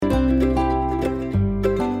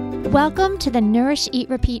Welcome to the Nourish, Eat,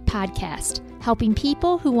 Repeat podcast, helping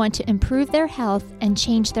people who want to improve their health and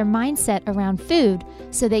change their mindset around food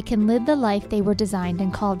so they can live the life they were designed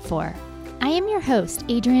and called for. I am your host,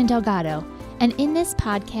 Adrienne Delgado, and in this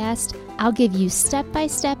podcast, I'll give you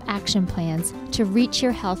step-by-step action plans to reach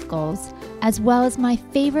your health goals, as well as my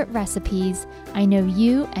favorite recipes I know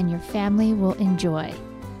you and your family will enjoy.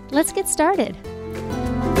 Let's get started.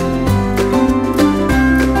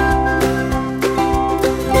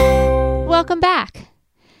 Welcome back.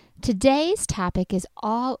 Today's topic is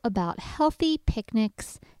all about healthy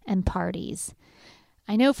picnics and parties.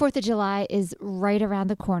 I know 4th of July is right around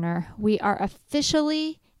the corner. We are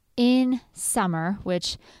officially in summer,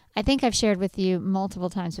 which I think I've shared with you multiple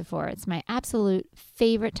times before. It's my absolute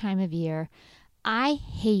favorite time of year. I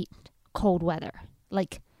hate cold weather,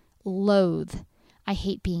 like loathe. I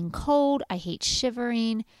hate being cold. I hate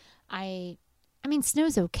shivering. I mean,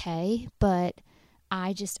 snow's okay, but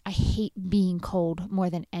I hate being cold more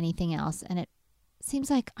than anything else. And it seems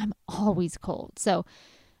like I'm always cold. So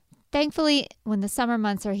thankfully, when the summer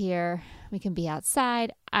months are here, we can be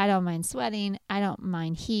outside. I don't mind sweating. I don't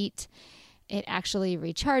mind heat. It actually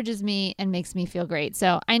recharges me and makes me feel great.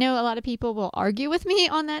 So I know a lot of people will argue with me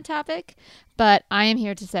on that topic, but I am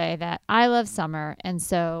here to say that I love summer. And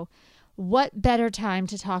so what better time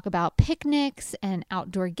to talk about picnics and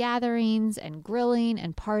outdoor gatherings and grilling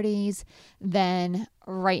and parties than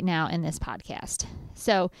right now in this podcast.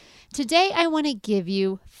 So today I want to give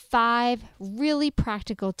you 5 really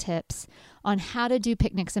practical tips on how to do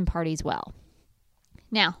picnics and parties well.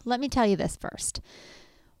 Now, let me tell you this first.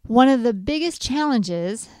 One of the biggest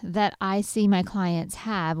challenges that I see my clients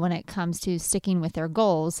have when it comes to sticking with their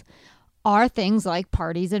goals are things like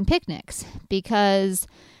parties and picnics, because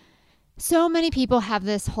so many people have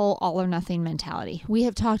this whole all or nothing mentality. We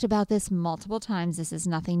have talked about this multiple times. This is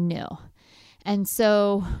nothing new. And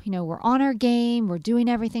so, we're on our game, we're doing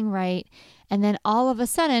everything right. And then all of a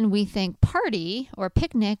sudden we think party or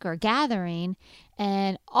picnic or gathering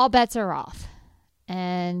and all bets are off.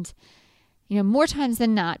 And, more times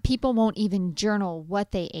than not, people won't even journal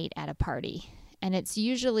what they ate at a party. And it's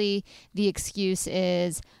usually the excuse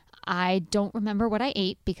is, I don't remember what I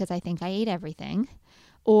ate because I think I ate everything.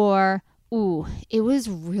 Or, ooh, it was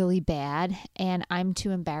really bad and I'm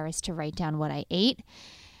too embarrassed to write down what I ate.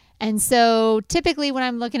 And so typically when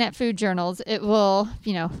I'm looking at food journals, it will,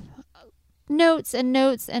 notes and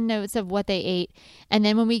notes and notes of what they ate. And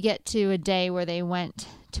then when we get to a day where they went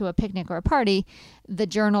to a picnic or a party, the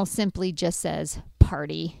journal simply just says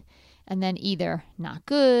party. And then either not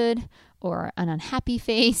good or an unhappy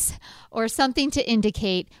face or something to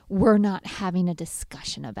indicate we're not having a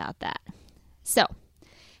discussion about that. So,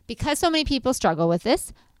 because so many people struggle with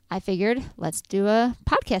this, I figured let's do a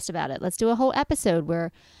podcast about it. Let's do a whole episode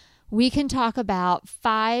where we can talk about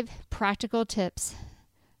 5 practical tips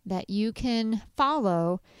that you can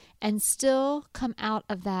follow and still come out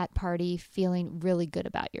of that party feeling really good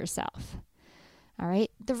about yourself. All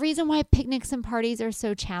right. The reason why picnics and parties are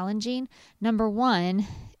so challenging, number 1,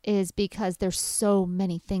 is because there's so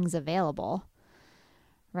many things available,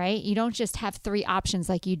 right? You don't just have 3 options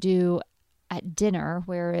like you do at dinner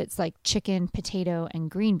where it's like chicken, potato,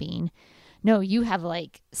 and green bean. No, you have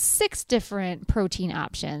like 6 different protein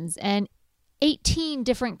options and 18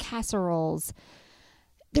 different casseroles.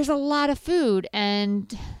 There's a lot of food, and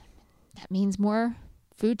that means more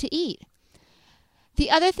food to eat.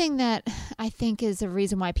 The other thing that I think is a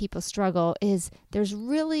reason why people struggle is there's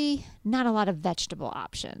really not a lot of vegetable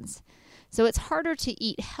options. So it's harder to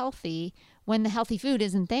eat healthy when the healthy food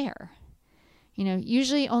isn't there.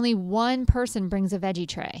 Usually only one person brings a veggie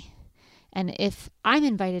tray. And if I'm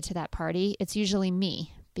invited to that party, it's usually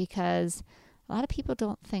me, because a lot of people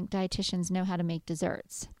don't think dietitians know how to make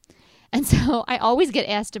desserts. And so I always get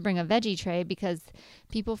asked to bring a veggie tray because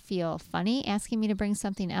people feel funny asking me to bring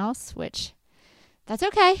something else, which that's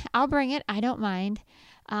okay. I'll bring it. I don't mind.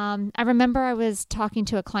 I remember I was talking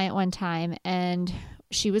to a client one time and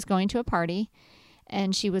she was going to a party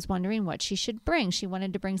and she was wondering what she should bring. She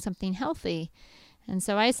wanted to bring something healthy. And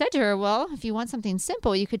so I said to her, well, if you want something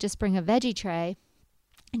simple, you could just bring a veggie tray.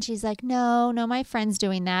 And she's like, no, my friend's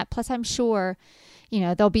doing that. Plus, I'm sure,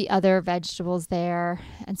 there'll be other vegetables there.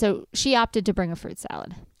 And so she opted to bring a fruit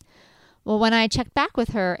salad. Well, when I checked back with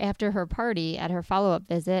her after her party at her follow-up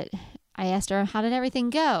visit, I asked her, how did everything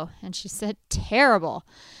go? And she said, terrible.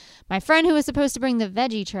 My friend who was supposed to bring the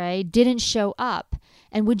veggie tray didn't show up.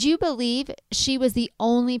 And would you believe she was the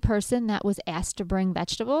only person that was asked to bring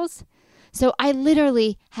vegetables? So I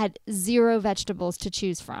literally had 0 vegetables to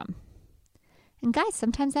choose from. And guys,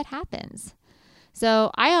 sometimes that happens.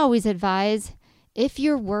 So I always advise, If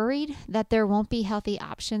you're worried that there won't be healthy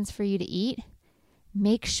options for you to eat,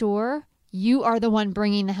 make sure you are the one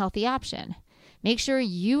bringing the healthy option. Make sure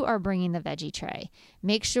you are bringing the veggie tray.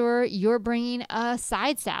 Make sure you're bringing a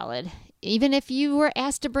side salad. Even if you were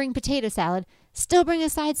asked to bring potato salad, still bring a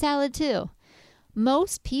side salad too.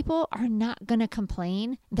 Most people are not going to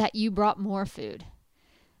complain that you brought more food.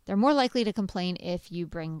 They're more likely to complain if you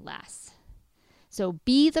bring less. So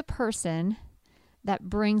be the person that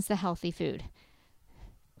brings the healthy food.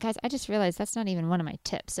 Guys, I just realized that's not even one of my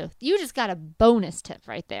tips. So you just got a bonus tip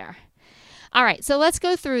right there. All right, so let's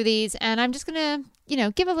go through these, and I'm just going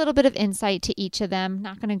to, give a little bit of insight to each of them.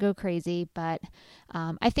 Not going to go crazy, but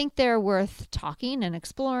I think they're worth talking and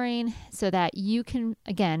exploring so that you can,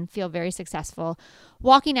 again, feel very successful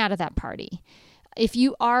walking out of that party. If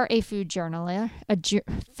you are a food journaler,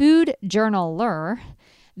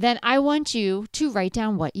 then I want you to write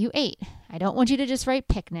down what you ate. I don't want you to just write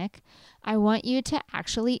picnic. I want you to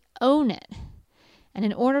actually own it. And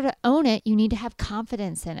in order to own it, you need to have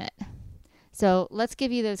confidence in it. So let's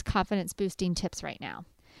give you those confidence boosting tips right now.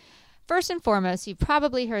 First and foremost, you've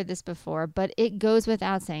probably heard this before, but it goes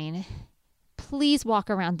without saying, please walk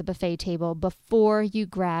around the buffet table before you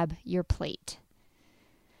grab your plate.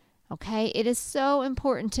 Okay, it is so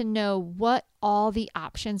important to know what all the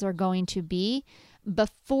options are going to be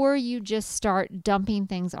before you just start dumping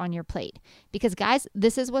things on your plate. Because guys,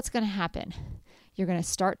 this is what's going to happen. You're going to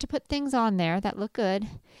start to put things on there that look good,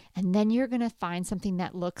 and then you're going to find something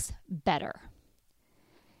that looks better.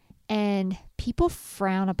 And people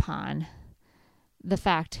frown upon the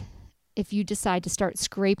fact if you decide to start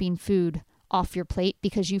scraping food off your plate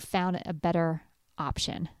because you found a better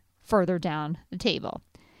option further down the table,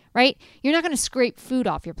 right? You're not going to scrape food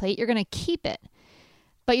off your plate. You're going to keep it.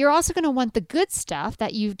 But you're also going to want the good stuff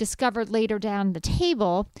that you've discovered later down the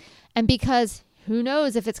table. And because who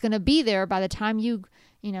knows if it's going to be there by the time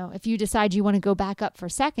if you decide you want to go back up for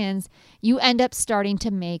seconds, you end up starting to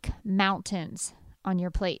make mountains on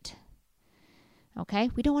your plate. Okay?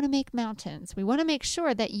 We don't want to make mountains. We want to make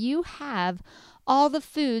sure that you have all the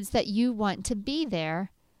foods that you want to be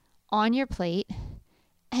there on your plate,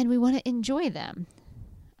 and we want to enjoy them.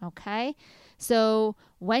 Okay? So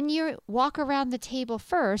when you walk around the table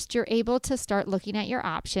first, you're able to start looking at your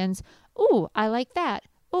options. Ooh, I like that.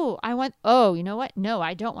 You know what? No,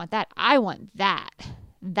 I don't want that. I want that.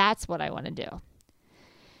 That's what I want to do.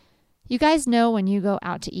 You guys know when you go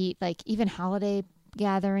out to eat, like even holiday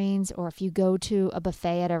gatherings, or if you go to a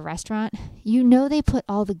buffet at a restaurant, they put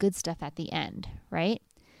all the good stuff at the end, right?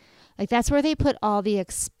 Like that's where they put all the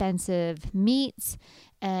expensive meats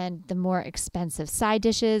and the more expensive side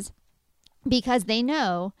dishes, because they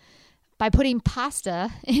know by putting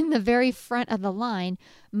pasta in the very front of the line,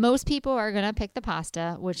 most people are going to pick the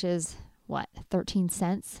pasta, which is 13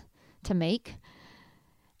 cents to make.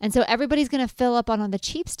 And so everybody's going to fill up on the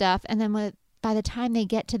cheap stuff. And then by the time they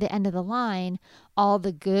get to the end of the line, all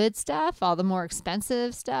the good stuff, all the more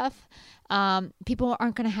expensive stuff, people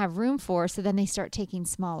aren't going to have room for. So then they start taking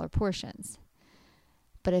smaller portions.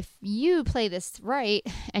 But if you play this right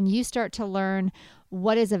and you start to learn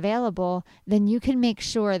what is available, then you can make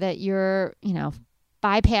sure that you're,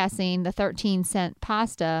 bypassing the 13-cent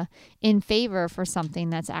pasta in favor for something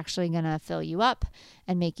that's actually going to fill you up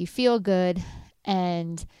and make you feel good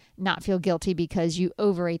and not feel guilty because you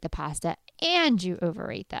overate the pasta and you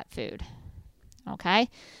overate that food. Okay?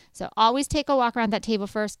 So always take a walk around that table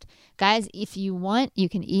first. Guys, if you want, you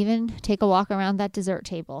can even take a walk around that dessert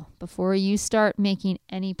table before you start making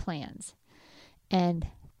any plans. And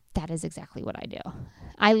that is exactly what I do.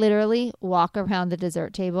 I literally walk around the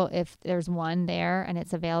dessert table if there's one there and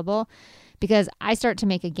it's available, because I start to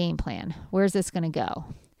make a game plan. Where's this going to go?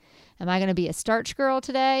 Am I going to be a starch girl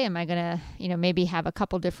today? Am I going to, maybe have a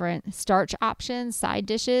couple different starch options, side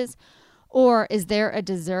dishes? Or is there a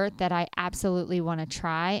dessert that I absolutely want to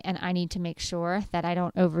try and I need to make sure that I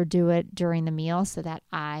don't overdo it during the meal so that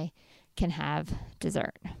I can have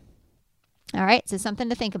dessert? All right, so something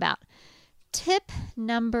to think about. Tip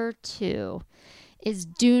number 2 is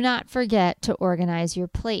do not forget to organize your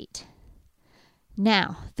plate.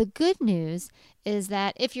 Now, the good news is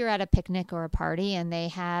that if you're at a picnic or a party and they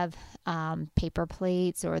have paper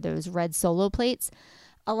plates or those red Solo plates,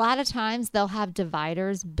 a lot of times they'll have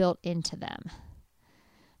dividers built into them.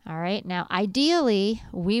 All right. Now, ideally,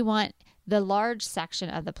 we want the large section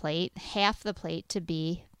of the plate, half the plate, to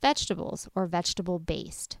be vegetables or vegetable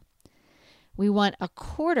based. We want a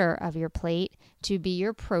quarter of your plate to be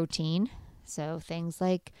your protein. So things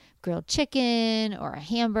like grilled chicken or a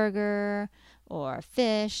hamburger or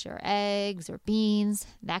fish or eggs or beans,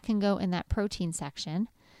 that can go in that protein section.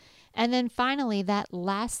 And then finally, that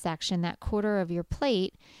last section, that quarter of your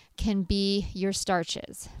plate, can be your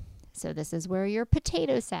starches. So this is where your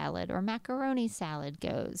potato salad or macaroni salad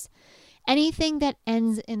goes. Anything that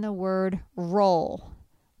ends in the word roll,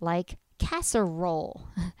 like casserole,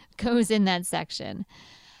 goes in that section.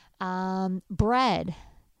 Bread.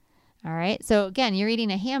 All right. So again, you're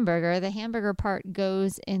eating a hamburger. The hamburger part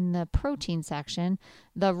goes in the protein section.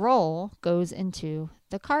 The roll goes into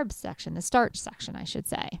the carbs section, the starch section, I should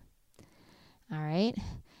say. All right.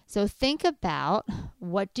 So think about,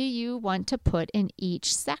 what do you want to put in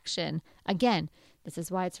each section? Again, this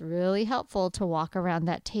is why it's really helpful to walk around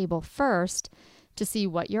that table first to see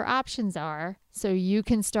what your options are so you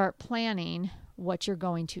can start planning what you're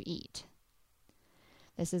going to eat.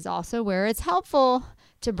 This is also where it's helpful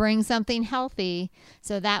to bring something healthy,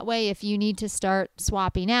 so that way if you need to start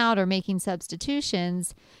swapping out or making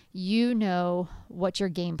substitutions, you know what your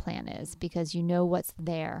game plan is because you know what's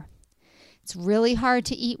there. It's really hard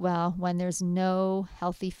to eat well when there's no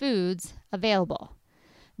healthy foods available.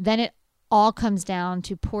 Then it all comes down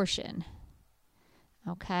to portion.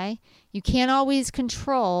 Okay? You can't always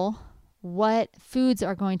control what foods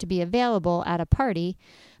are going to be available at a party,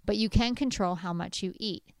 but you can control how much you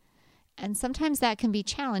eat. And sometimes that can be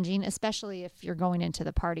challenging, especially if you're going into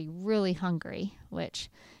the party really hungry, which,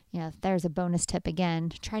 there's a bonus tip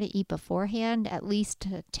again. Try to eat beforehand, at least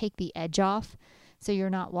to take the edge off so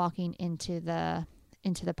you're not walking into the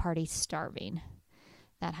party starving.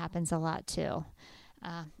 That happens a lot too.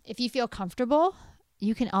 If you feel comfortable,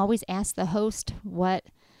 you can always ask the host what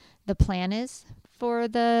the plan is for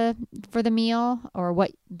the meal or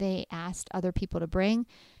what they asked other people to bring.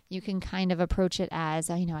 You can kind of approach it as,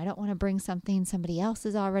 I don't want to bring something somebody else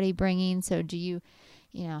is already bringing. So do you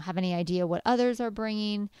have any idea what others are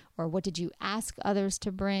bringing, or what did you ask others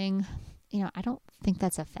to bring? I don't think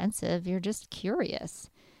that's offensive. You're just curious.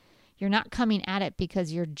 You're not coming at it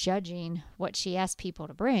because you're judging what she asked people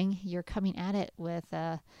to bring. You're coming at it with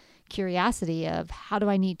a curiosity of, how do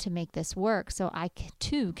I need to make this work so I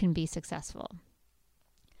too can be successful?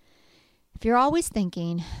 If you're always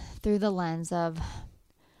thinking through the lens of,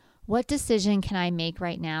 what decision can I make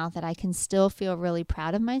right now that I can still feel really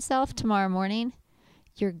proud of myself tomorrow morning,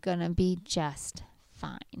 you're going to be just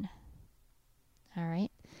fine. All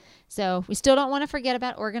right. So we still don't want to forget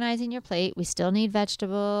about organizing your plate. We still need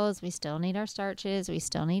vegetables. We still need our starches. We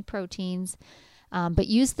still need proteins. But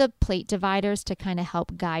use the plate dividers to kind of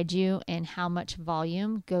help guide you in how much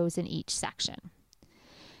volume goes in each section.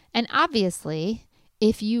 And obviously,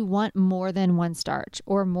 if you want more than one starch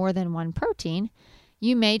or more than one protein,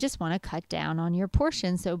 you may just want to cut down on your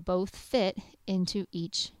portion so both fit into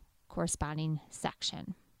each corresponding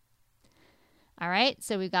section. All right,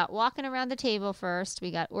 so we got walking around the table first. We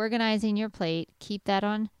got organizing your plate. Keep that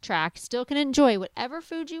on track. Still can enjoy whatever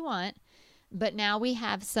food you want, but now we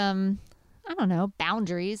have some,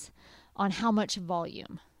 boundaries on how much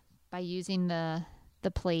volume by using the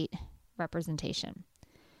plate representation.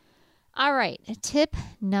 All right, tip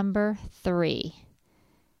number 3.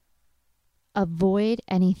 Avoid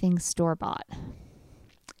anything store-bought.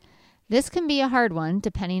 This can be a hard one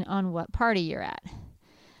depending on what party you're at.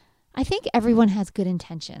 I think everyone has good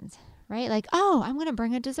intentions, right? Like, I'm going to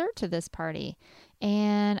bring a dessert to this party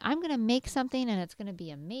and I'm going to make something and it's going to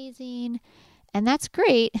be amazing. And that's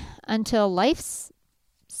great until life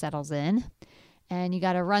settles in and you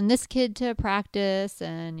got to run this kid to practice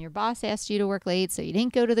and your boss asked you to work late, so you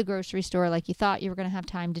didn't go to the grocery store like you thought you were going to have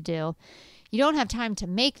time to do. You don't have time to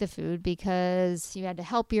make the food because you had to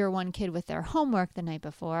help your one kid with their homework the night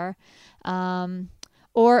before.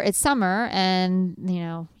 Or it's summer and,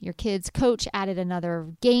 your kid's coach added another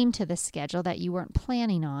game to the schedule that you weren't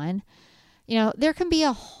planning on. There can be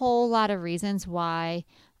a whole lot of reasons why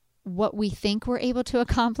what we think we're able to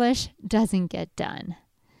accomplish doesn't get done.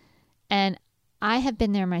 And I have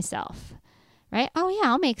been there myself, right? Oh yeah,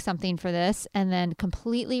 I'll make something for this, and then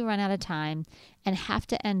completely run out of time and have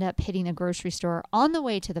to end up hitting the grocery store on the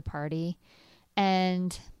way to the party.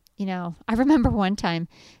 And I remember one time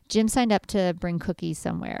Jim signed up to bring cookies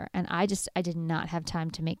somewhere and I did not have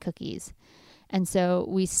time to make cookies. And so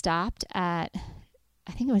we stopped at,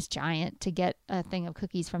 I think it was Giant, to get a thing of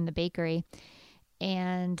cookies from the bakery.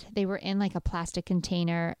 And they were in like a plastic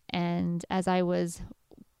container. And as I was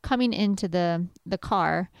coming into the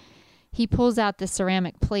car, he pulls out the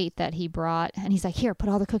ceramic plate that he brought and he's like, "Here, put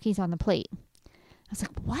all the cookies on the plate." I was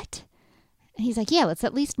like, "What?" And he's like, "Yeah, let's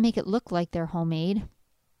at least make it look like they're homemade."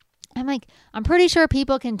 I'm like, I'm pretty sure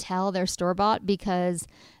people can tell they're store-bought because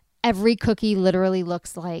every cookie literally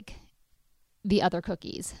looks like the other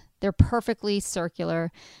cookies. They're perfectly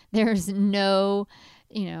circular. There's no,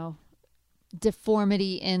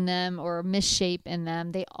 deformity in them or misshape in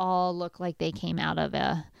them. They all look like they came out of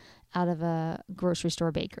a grocery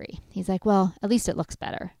store bakery. He's like, well, at least it looks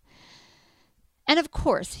better. And of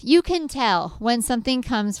course, you can tell when something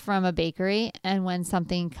comes from a bakery and when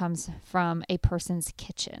something comes from a person's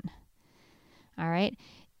kitchen. All right.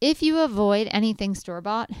 If you avoid anything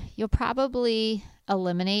store-bought, you'll probably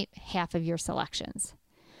eliminate half of your selections.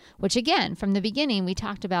 Which again, from the beginning, we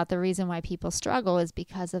talked about the reason why people struggle is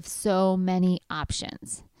because of so many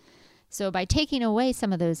options. So by taking away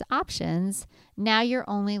some of those options, now you're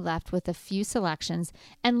only left with a few selections.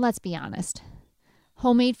 And let's be honest,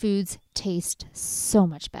 homemade foods taste so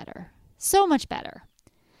much better. So much better.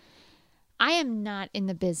 I am not in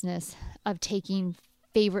the business of taking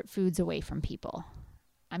favorite foods away from people.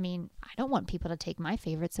 I mean, I don't want people to take my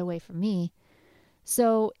favorites away from me.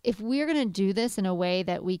 So if we're going to do this in a way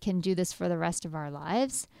that we can do this for the rest of our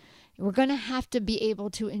lives, we're going to have to be able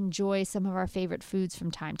to enjoy some of our favorite foods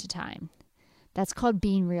from time to time. That's called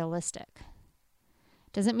being realistic.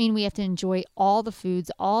 Doesn't mean we have to enjoy all the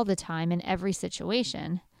foods all the time in every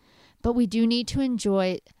situation, but we do need to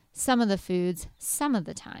enjoy some of the foods some of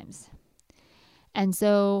the times. And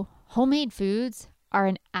so homemade foods are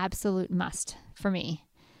an absolute must for me.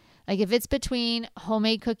 Like if it's between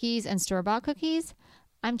homemade cookies and store-bought cookies,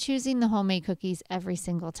 I'm choosing the homemade cookies every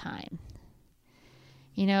single time.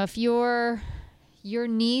 You know, if your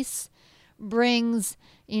niece brings,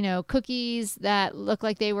 cookies that look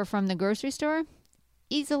like they were from the grocery store,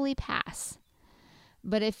 easily pass.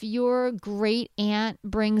 But if your great aunt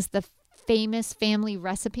brings the famous family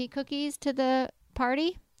recipe cookies to the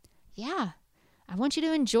party, yeah, I want you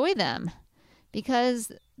to enjoy them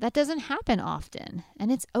because that doesn't happen often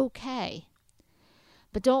and it's okay.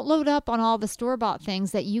 But don't load up on all the store-bought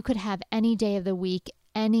things that you could have any day of the week,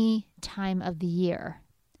 any time of the year.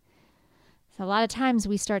 So a lot of times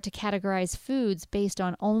we start to categorize foods based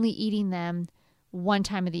on only eating them one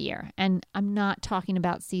time of the year. And I'm not talking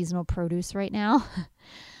about seasonal produce right now.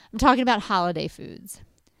 I'm talking about holiday foods,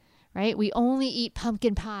 right? We only eat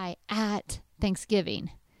pumpkin pie at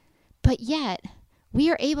Thanksgiving. But yet, we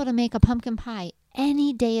are able to make a pumpkin pie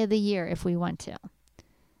any day of the year if we want to.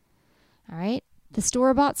 All right? The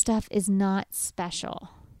store-bought stuff is not special.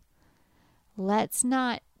 Let's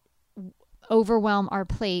not overwhelm our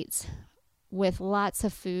plates with lots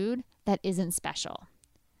of food that isn't special.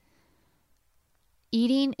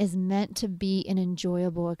 Eating is meant to be an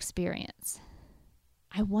enjoyable experience.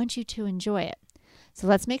 I want you to enjoy it. So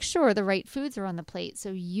let's make sure the right foods are on the plate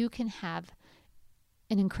so you can have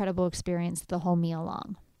an incredible experience the whole meal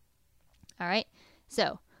long. All right?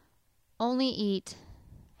 So only eat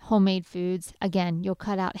homemade foods. Again, you'll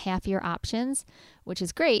cut out half your options, which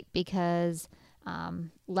is great because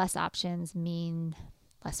less options mean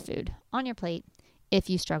less food on your plate if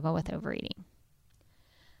you struggle with overeating.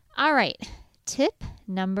 All right. Tip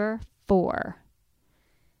number 4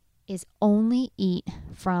 is only eat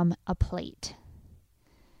from a plate.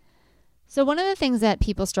 So one of the things that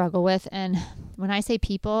people struggle with, and when I say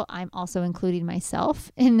people, I'm also including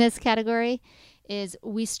myself in this category, is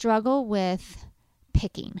we struggle with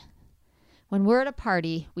picking. When we're at a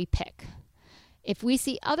party, we pick. If we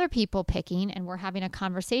see other people picking and we're having a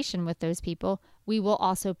conversation with those people, we will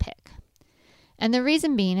also pick. And the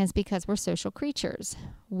reason being is because we're social creatures.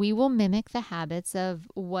 We will mimic the habits of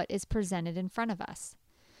what is presented in front of us.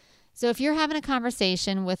 So if you're having a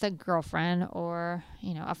conversation with a girlfriend or,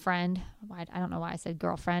 a friend, I don't know why I said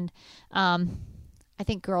girlfriend. I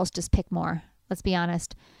think girls just pick more. Let's be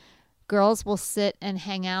honest. Girls will sit and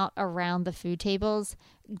hang out around the food tables.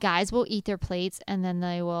 Guys will eat their plates and then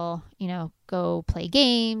they will, go play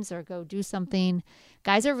games or go do something.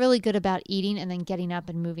 Guys are really good about eating and then getting up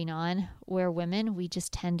and moving on, where women, we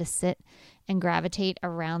just tend to sit and gravitate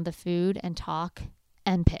around the food and talk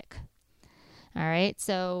and pick. All right.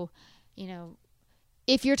 So,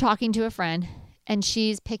 if you're talking to a friend and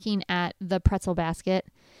she's picking at the pretzel basket,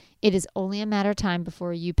 it is only a matter of time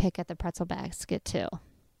before you pick at the pretzel basket too.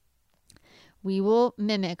 We will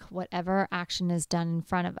mimic whatever action is done in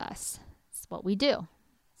front of us. It's what we do.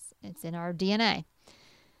 It's in our DNA.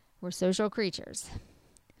 We're social creatures.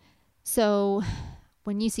 So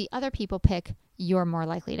when you see other people pick, you're more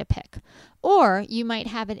likely to pick. Or you might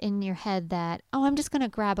have it in your head that, I'm just going to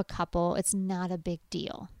grab a couple. It's not a big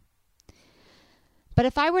deal. But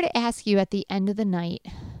if I were to ask you at the end of the night,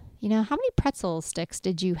 how many pretzel sticks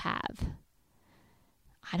did you have?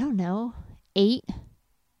 I don't know, 8,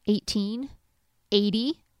 18,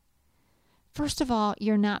 80? First of all,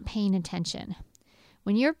 you're not paying attention.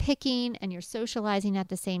 When you're picking and you're socializing at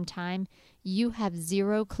the same time, you have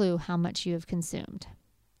zero clue how much you have consumed.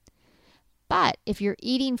 But if you're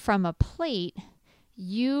eating from a plate,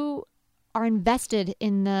 you are invested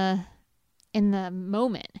in the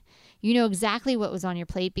moment. You know exactly what was on your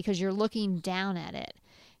plate because you're looking down at it.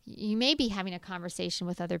 You may be having a conversation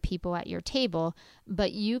with other people at your table,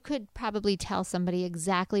 but you could probably tell somebody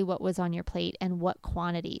exactly what was on your plate and what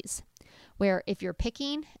quantities. Where if you're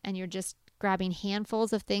picking and you're just grabbing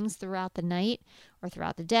handfuls of things throughout the night or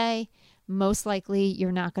throughout the day, most likely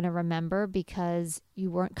you're not going to remember because you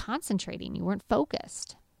weren't concentrating, you weren't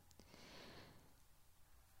focused.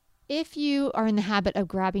 If you are in the habit of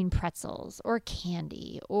grabbing pretzels or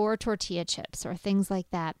candy or tortilla chips or things like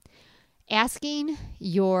that, asking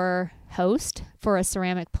your host for a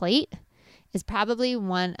ceramic plate is probably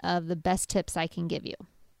one of the best tips I can give you.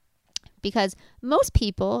 Because most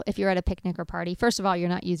people, if you're at a picnic or party, first of all, you're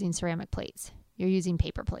not using ceramic plates. You're using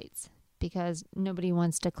paper plates because nobody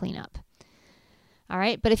wants to clean up. All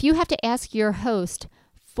right. But if you have to ask your host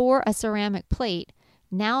for a ceramic plate,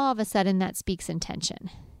 now all of a sudden that speaks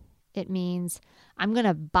intention. It means I'm going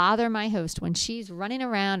to bother my host when she's running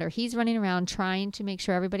around or he's running around trying to make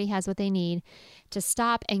sure everybody has what they need to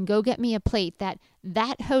stop and go get me a plate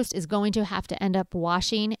that host is going to have to end up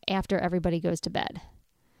washing after everybody goes to bed.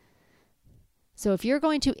 So if you're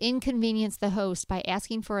going to inconvenience the host by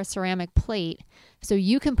asking for a ceramic plate so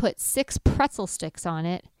you can put 6 pretzel sticks on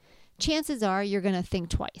it, chances are you're going to think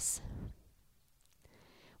twice.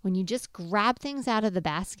 When you just grab things out of the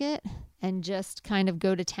basket and just kind of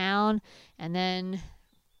go to town and then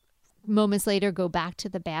moments later go back to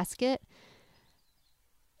the basket,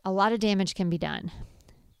 a lot of damage can be done.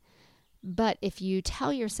 But if you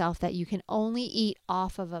tell yourself that you can only eat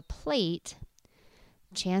off of a plate,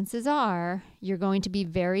 chances are you're going to be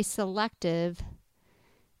very selective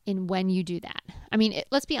in when you do that. I mean,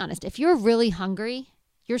 let's be honest. If you're really hungry,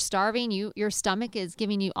 you're starving, your stomach is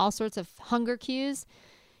giving you all sorts of hunger cues,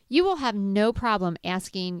 you will have no problem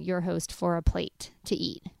asking your host for a plate to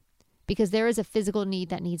eat because there is a physical need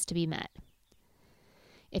that needs to be met.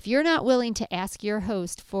 If you're not willing to ask your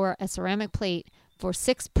host for a ceramic plate for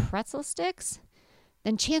 6 pretzel sticks,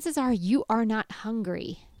 then chances are you are not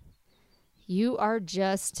hungry. You are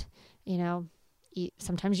just,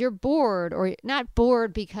 sometimes you're bored, or not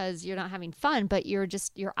bored because you're not having fun, but you're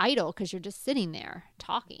idle because you're just sitting there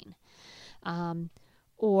talking.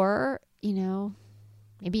 Or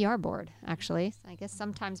maybe you are bored, actually. I guess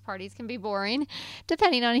sometimes parties can be boring,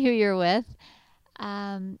 depending on who you're with.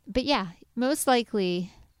 But yeah, most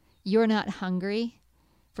likely you're not hungry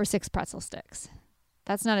for 6 pretzel sticks.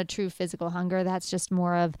 That's not a true physical hunger. That's just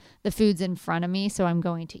more of the food's in front of me, so I'm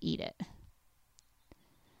going to eat it.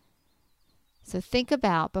 So think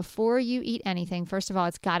about, before you eat anything, first of all,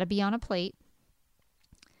 it's got to be on a plate.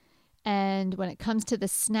 And when it comes to the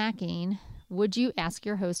snacking, would you ask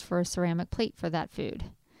your host for a ceramic plate for that food?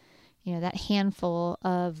 That handful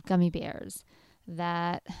of gummy bears,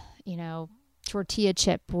 that, tortilla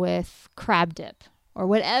chip with crab dip, or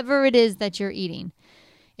whatever it is that you're eating.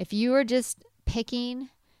 If you are just picking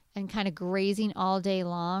and kind of grazing all day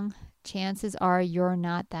long, chances are you're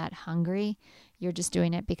not that hungry. You're just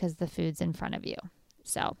doing it because the food's in front of you.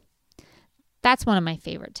 So that's one of my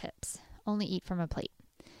favorite tips. Only eat from a plate.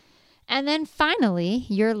 And then finally,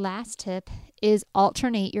 your last tip is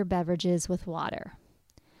alternate your beverages with water.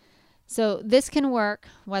 So this can work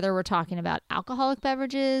whether we're talking about alcoholic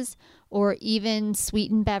beverages or even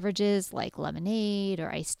sweetened beverages like lemonade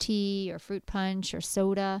or iced tea or fruit punch or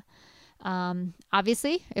soda.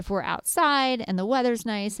 Obviously, if we're outside and the weather's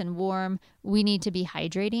nice and warm, we need to be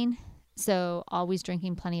hydrating. So always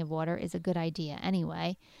drinking plenty of water is a good idea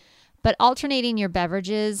anyway. But alternating your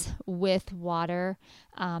beverages with water,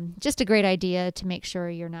 just a great idea to make sure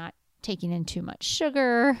you're not taking in too much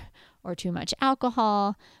sugar or too much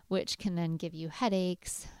alcohol, which can then give you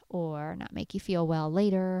headaches or not make you feel well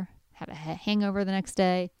later, have a hangover the next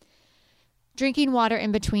day. Drinking water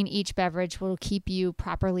in between each beverage will keep you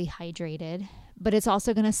properly hydrated, but it's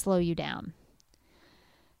also going to slow you down.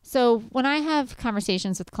 So when I have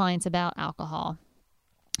conversations with clients about alcohol,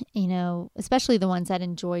 especially the ones that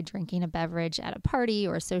enjoy drinking a beverage at a party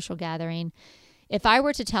or a social gathering, if I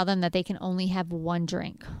were to tell them that they can only have 1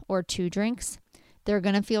 drink or 2 drinks, they're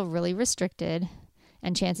going to feel really restricted,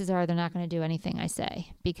 and chances are they're not going to do anything I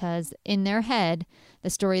say, because in their head, the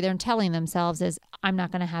story they're telling themselves is, I'm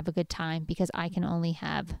not going to have a good time because I can only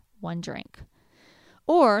have 1 drink.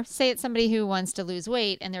 Or say it's somebody who wants to lose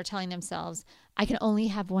weight and they're telling themselves, I can only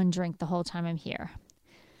have 1 drink the whole time I'm here.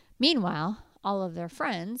 Meanwhile, all of their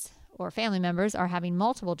friends or family members are having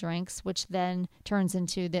multiple drinks, which then turns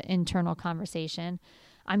into the internal conversation.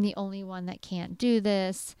 I'm the only one that can't do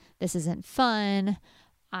this. This isn't fun.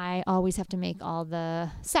 I always have to make all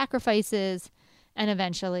the sacrifices. And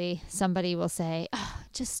eventually somebody will say,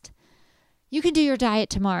 you can do your diet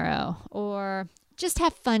tomorrow, or just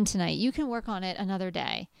have fun tonight. You can work on it another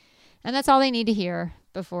day. And that's all they need to hear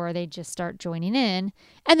before they just start joining in.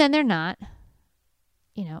 And then they're not,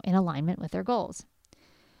 in alignment with their goals.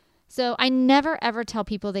 So I never, ever tell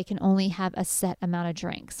people they can only have a set amount of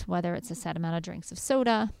drinks, whether it's a set amount of drinks of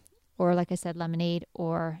soda or, like I said, lemonade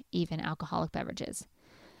or even alcoholic beverages.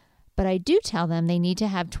 But I do tell them they need to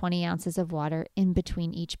have 20 ounces of water in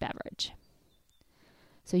between each beverage.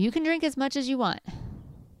 So you can drink as much as you want,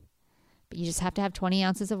 but you just have to have 20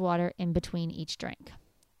 ounces of water in between each drink.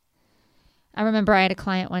 I remember I had a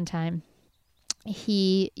client one time.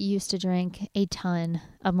 He used to drink a ton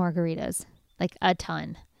of margaritas, like a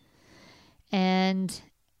ton. And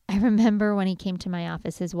I remember when he came to my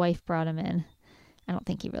office, his wife brought him in. I don't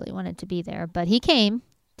think he really wanted to be there, but he came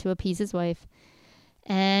to appease his wife.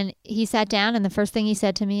 And he sat down, and the first thing he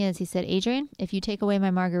said to me is, he said, "Adrienne, if you take away my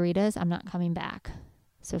margaritas, I'm not coming back.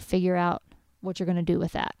 So figure out what you're going to do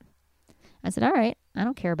with that." I said, "All right, I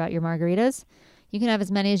don't care about your margaritas. You can have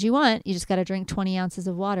as many as you want. You just got to drink 20 ounces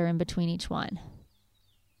of water in between each one."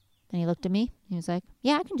 And he looked at me. He was like,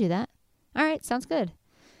 "Yeah, I can do that. All right, sounds good."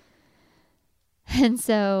 And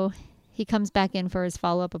so he comes back in for his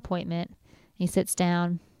follow-up appointment. He sits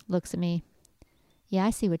down, looks at me. "Yeah, I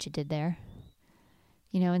see what you did there.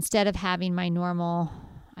 Instead of having my normal,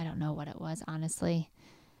 I don't know what it was, honestly,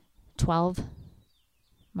 12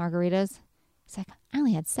 margaritas." He's like, "I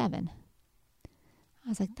only had 7. I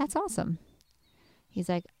was like, "That's awesome." He's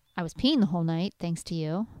like, "I was peeing the whole night, thanks to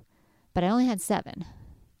you, but I only had 7.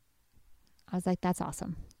 I was like, "That's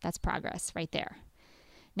awesome. That's progress right there."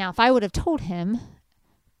 Now, if I would have told him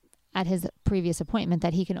at his previous appointment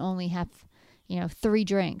that he can only have, 3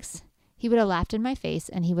 drinks, he would have laughed in my face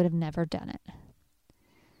and he would have never done it.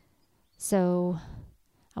 So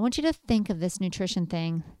I want you to think of this nutrition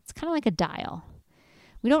thing. It's kind of like a dial.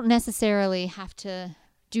 We don't necessarily have to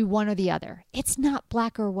do one or the other. It's not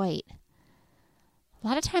black or white. A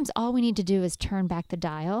lot of times all we need to do is turn back the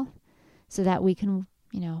dial so that we can,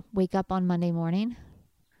 wake up on Monday morning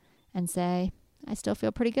and say, "I still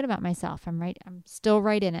feel pretty good about myself. I'm still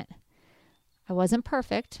right in it. I wasn't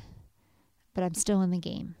perfect, but I'm still in the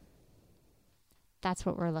game." That's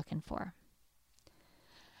what we're looking for.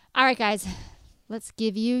 All right, guys, let's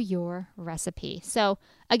give you your recipe. So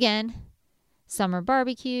again, summer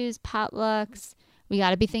barbecues, potlucks, we got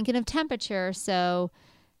to be thinking of temperature. So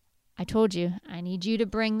I told you, I need you to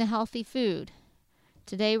bring the healthy food.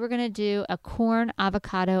 Today we're going to do a corn,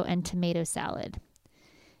 avocado, and tomato salad.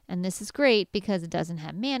 And this is great because it doesn't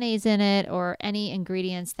have mayonnaise in it or any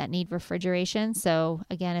ingredients that need refrigeration. So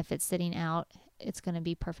again, if it's sitting out, it's going to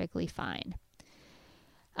be perfectly fine.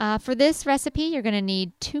 For this recipe, you're going to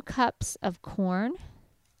need 2 cups of corn.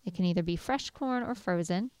 It can either be fresh corn or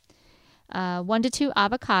frozen. 1 to 2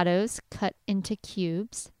 avocados cut into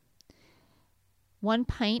cubes. 1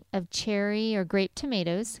 pint of cherry or grape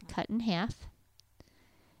tomatoes cut in half.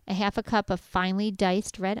 A half a cup of finely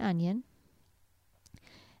diced red onion.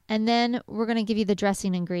 And then we're going to give you the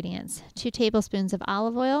dressing ingredients. 2 tablespoons of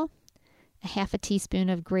olive oil, a half a teaspoon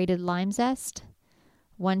of grated lime zest,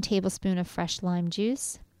 1 tablespoon of fresh lime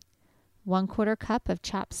juice, 1/4 cup of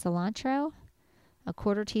chopped cilantro, a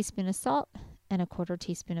 1/4 teaspoon of salt, and a 1/4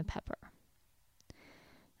 teaspoon of pepper.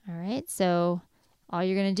 All right, so all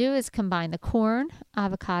you're going to do is combine the corn,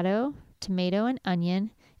 avocado, tomato, and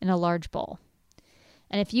onion in a large bowl.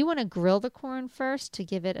 And if you want to grill the corn first to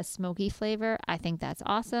give it a smoky flavor, I think that's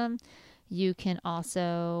awesome. You can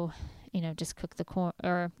also, just cook the corn,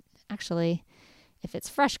 or actually, if it's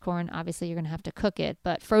fresh corn, obviously you're going to have to cook it,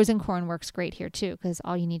 but frozen corn works great here too because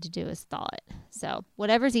all you need to do is thaw it. So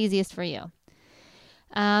whatever's easiest for you.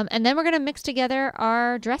 And then we're going to mix together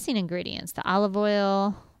our dressing ingredients, the olive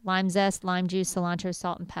oil, lime zest, lime juice, cilantro,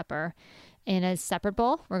 salt, and pepper in a separate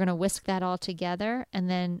bowl. We're going to whisk that all together and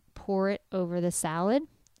then pour it over the salad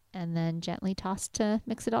and then gently toss to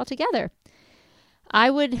mix it all together.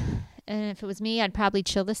 And if it was me, I'd probably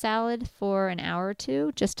chill the salad for an hour or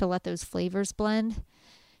 2 just to let those flavors blend.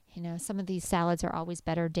 Some of these salads are always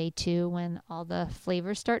better day 2 when all the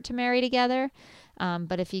flavors start to marry together.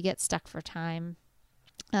 But if you get stuck for time,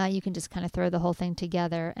 you can just kind of throw the whole thing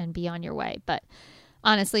together and be on your way. But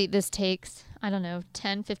honestly, this takes,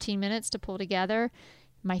 10, 15 minutes to pull together.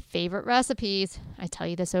 My favorite recipes, I tell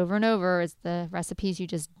you this over and over, is the recipes you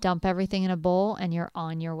just dump everything in a bowl and you're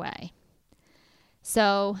on your way.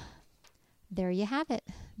 So there you have it.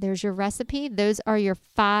 There's your recipe. Those are your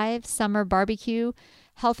 5 summer barbecue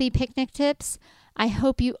healthy picnic tips. I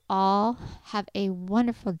hope you all have a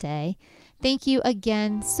wonderful day. Thank you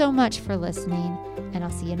again so much for listening, and I'll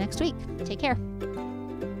see you next week. Take care.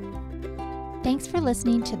 Thanks for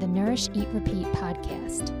listening to the Nourish, Eat, Repeat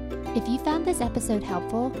podcast. If you found this episode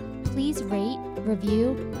helpful, please rate,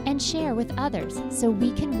 review, and share with others so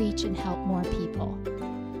we can reach and help more people.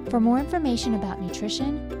 For more information about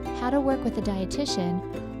nutrition, how to work with a dietitian,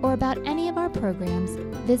 or about any of our programs,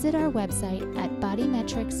 visit our website at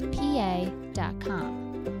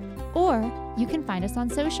bodymetricspa.com. Or you can find us on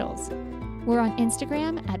socials. We're on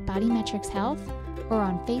Instagram at Bodymetrics Health or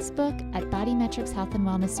on Facebook at Bodymetrics Health and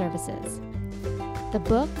Wellness Services. The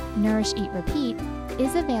book, Nourish, Eat, Repeat,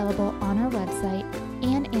 is available on our website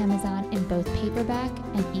and Amazon in both paperback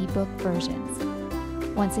and ebook versions.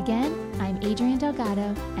 Once again, I'm Adrienne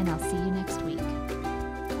Delgado, and I'll see you next week.